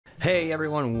Hey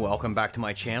everyone, welcome back to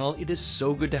my channel. It is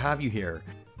so good to have you here.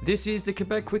 This is the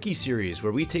Quebec Quickie series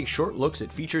where we take short looks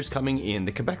at features coming in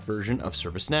the Quebec version of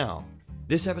ServiceNow.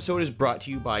 This episode is brought to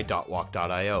you by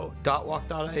 .walk.io.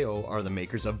 .walk.io are the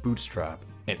makers of Bootstrap,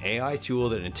 an AI tool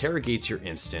that interrogates your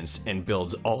instance and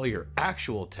builds all your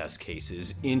actual test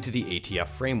cases into the ATF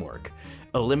framework.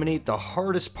 Eliminate the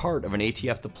hardest part of an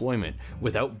ATF deployment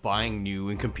without buying new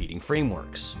and competing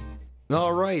frameworks.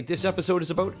 Alright, this episode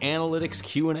is about Analytics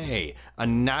Q&A, a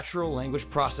natural language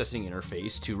processing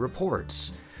interface to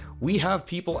reports. We have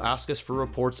people ask us for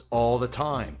reports all the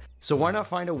time, so why not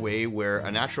find a way where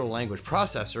a natural language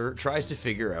processor tries to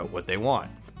figure out what they want?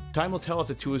 Time will tell if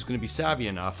the tool is going to be savvy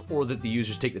enough or that the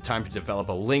users take the time to develop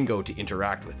a lingo to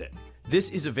interact with it. This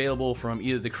is available from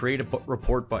either the Create a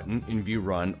Report button in View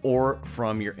Run or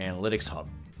from your Analytics Hub.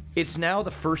 It's now the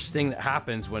first thing that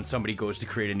happens when somebody goes to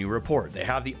create a new report. They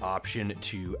have the option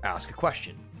to ask a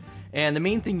question. And the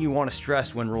main thing you want to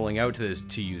stress when rolling out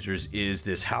to users is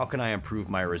this: how can I improve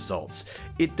my results?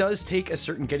 It does take a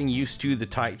certain getting used to the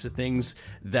types of things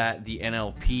that the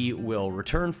NLP will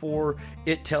return for.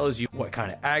 It tells you what kind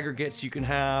of aggregates you can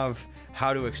have,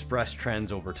 how to express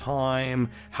trends over time,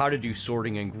 how to do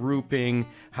sorting and grouping,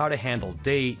 how to handle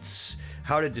dates,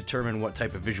 how to determine what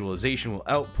type of visualization will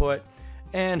output,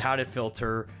 and how to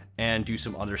filter and do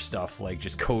some other stuff like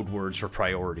just code words for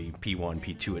priority, P1,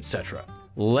 P2, etc.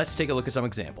 Let's take a look at some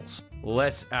examples.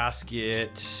 Let's ask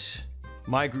it,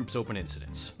 my group's open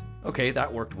incidents. Okay,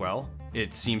 that worked well.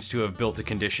 It seems to have built a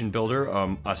condition builder.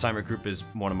 Assignment group is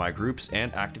one of my groups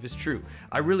and active is true.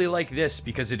 I really like this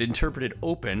because it interpreted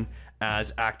open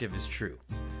as active is true.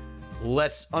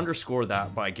 Let's underscore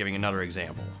that by giving another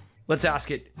example. Let's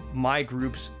ask it, my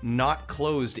group's not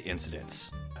closed incidents.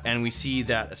 And we see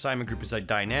that assignment group is a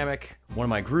dynamic, one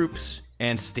of my groups,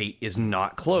 and state is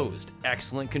not closed.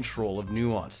 Excellent control of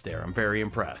nuance there. I'm very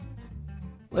impressed.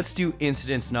 Let's do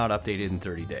incidents not updated in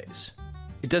 30 days.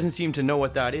 It doesn't seem to know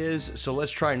what that is, so let's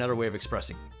try another way of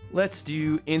expressing it. Let's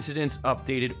do incidents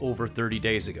updated over 30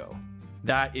 days ago.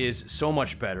 That is so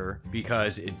much better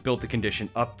because it built the condition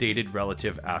updated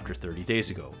relative after 30 days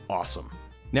ago. Awesome.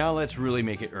 Now let's really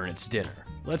make it earn its dinner.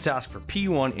 Let's ask for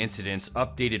P1 incidents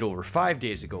updated over 5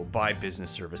 days ago by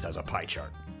business service as a pie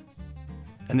chart.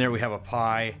 And there we have a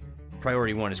pie.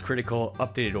 Priority 1 is critical,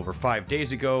 updated over 5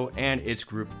 days ago, and it's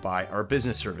grouped by our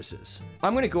business services.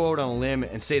 I'm going to go out on a limb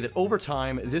and say that over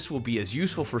time, this will be as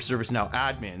useful for ServiceNow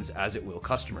admins as it will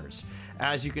customers,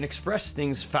 as you can express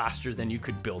things faster than you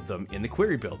could build them in the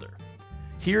query builder.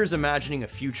 Here's imagining a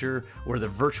future where the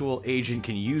virtual agent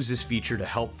can use this feature to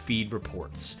help feed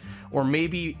reports. Or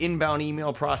maybe inbound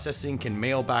email processing can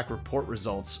mail back report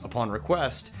results upon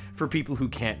request for people who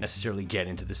can't necessarily get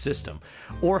into the system.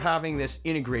 Or having this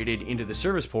integrated into the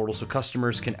service portal so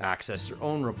customers can access their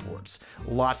own reports.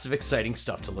 Lots of exciting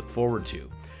stuff to look forward to.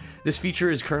 This feature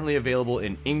is currently available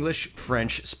in English,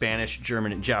 French, Spanish,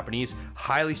 German, and Japanese.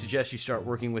 Highly suggest you start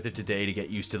working with it today to get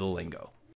used to the lingo.